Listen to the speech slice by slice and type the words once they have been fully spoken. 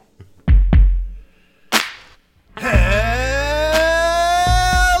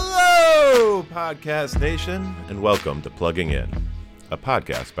Podcast Nation, and welcome to Plugging In, a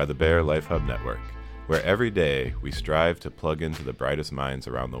podcast by the Bayer Life Hub Network, where every day we strive to plug into the brightest minds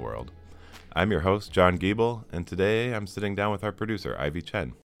around the world. I'm your host, John Giebel, and today I'm sitting down with our producer, Ivy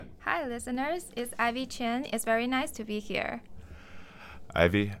Chen. Hi, listeners. It's Ivy Chen. It's very nice to be here.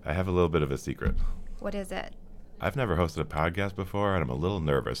 Ivy, I have a little bit of a secret. What is it? I've never hosted a podcast before, and I'm a little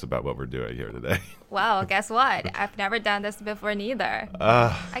nervous about what we're doing here today. Well, guess what? I've never done this before neither.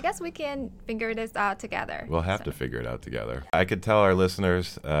 I guess we can figure this out together. We'll have to figure it out together. I could tell our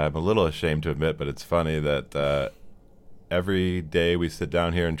listeners, I'm a little ashamed to admit, but it's funny that every day we sit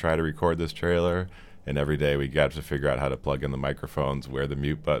down here and try to record this trailer, and every day we got to figure out how to plug in the microphones, where the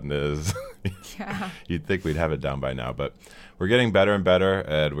mute button is. Yeah. You'd think we'd have it down by now, but we're getting better and better,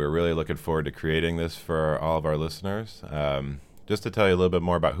 and we're really looking forward to creating this for all of our listeners. Just to tell you a little bit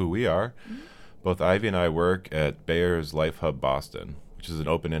more about who we are, both Ivy and I work at Bayer's Life Hub Boston, which is an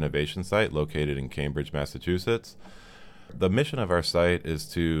open innovation site located in Cambridge, Massachusetts. The mission of our site is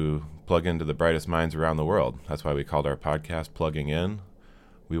to plug into the brightest minds around the world. That's why we called our podcast Plugging In.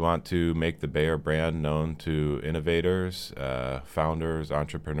 We want to make the Bayer brand known to innovators, founders,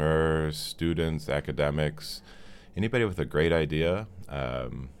 entrepreneurs, students, academics, anybody with a great idea.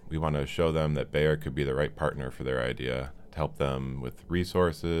 We want to show them that Bayer could be the right partner for their idea to help them with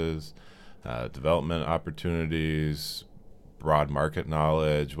resources, development opportunities, broad market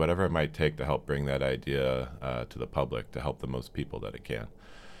knowledge, whatever it might take to help bring that idea to the public, to help the most people that it can.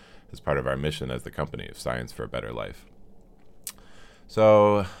 As part of our mission as the company of Science for a Better Life.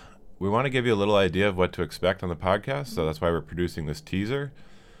 So we want to give you a little idea of what to expect on the podcast, so that's why we're producing this teaser.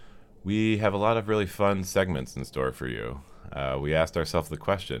 We have a lot of really fun segments in store for you. We asked ourselves the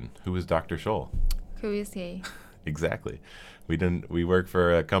question, who is Dr. Scholl? Who is he? Exactly. We work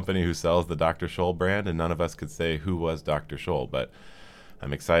for a company who sells the Dr. Scholl brand, and none of us could say who was Dr. Scholl, but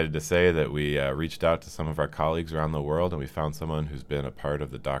I'm excited to say that we reached out to some of our colleagues around the world, and we found someone who's been a part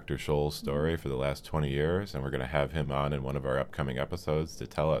of the Dr. Scholl story for the last 20 years, and we're going to have him on in one of our upcoming episodes to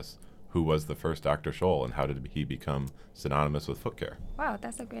tell us who was the first Dr. Scholl and how did he become synonymous with foot care. Wow,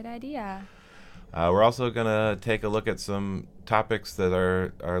 that's a great idea. We're also going to take a look at some topics that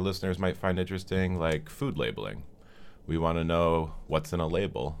our listeners might find interesting, like food labeling. We want to know what's in a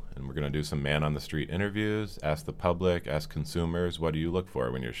label, and we're going to do some man-on-the-street interviews, ask the public, ask consumers, what do you look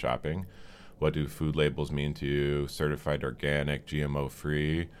for when you're shopping? What do food labels mean to you? Certified organic,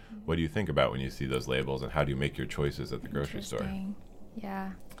 GMO-free? What do you think about when you see those labels, and how do you make your choices at the grocery store?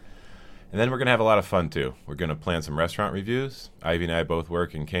 Yeah. And then we're going to have a lot of fun, too. We're going to plan some restaurant reviews. Ivy and I both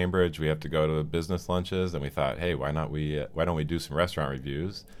work in Cambridge. We have to go to business lunches, and we thought, hey, why don't we do some restaurant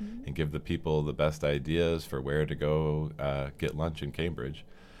reviews and give the people the best ideas for where to go get lunch in Cambridge.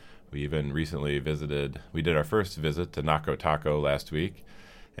 We even recently we did our first visit to Naco Taco last week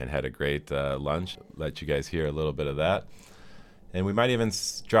and had a great lunch. Let you guys hear a little bit of that. And we might even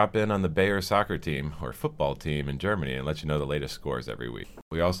drop in on the Bayer soccer team or football team in Germany and let you know the latest scores every week.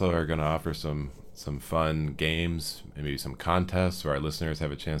 We also are going to offer some fun games, maybe some contests where our listeners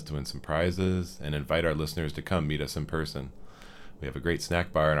have a chance to win some prizes, and invite our listeners to come meet us in person. We have a great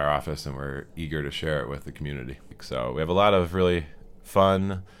snack bar in our office, and we're eager to share it with the community. So we have a lot of really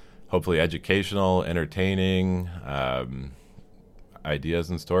fun, hopefully educational, entertaining ideas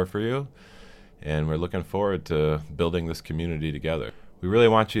in store for you. And we're looking forward to building this community together. We really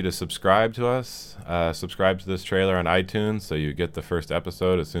want you to subscribe to us, subscribe to this trailer on iTunes so you get the first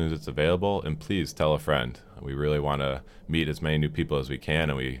episode as soon as it's available, and please tell a friend. We really want to meet as many new people as we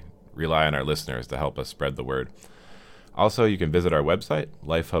can, and we rely on our listeners to help us spread the word. Also, you can visit our website,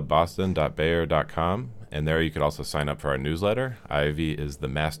 lifehubboston.bayer.com, and there you can also sign up for our newsletter. Ivy is the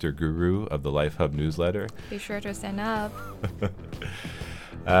master guru of the Life Hub newsletter. Be sure to sign up.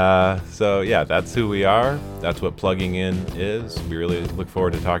 So yeah, that's who we are. That's what Plugging In is. We really look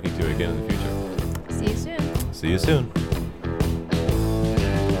forward to talking to you again in the future. See you soon. See you soon.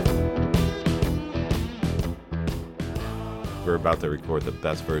 We're about to record the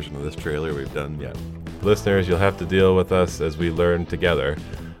best version of this trailer we've done yet. Listeners, you'll have to deal with us as we learn together.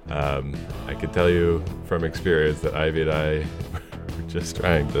 I can tell you from experience that Ivy and I were just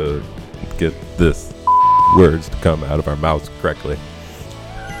trying to get this words to come out of our mouths correctly.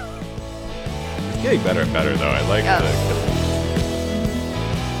 Getting better and better, though. I like the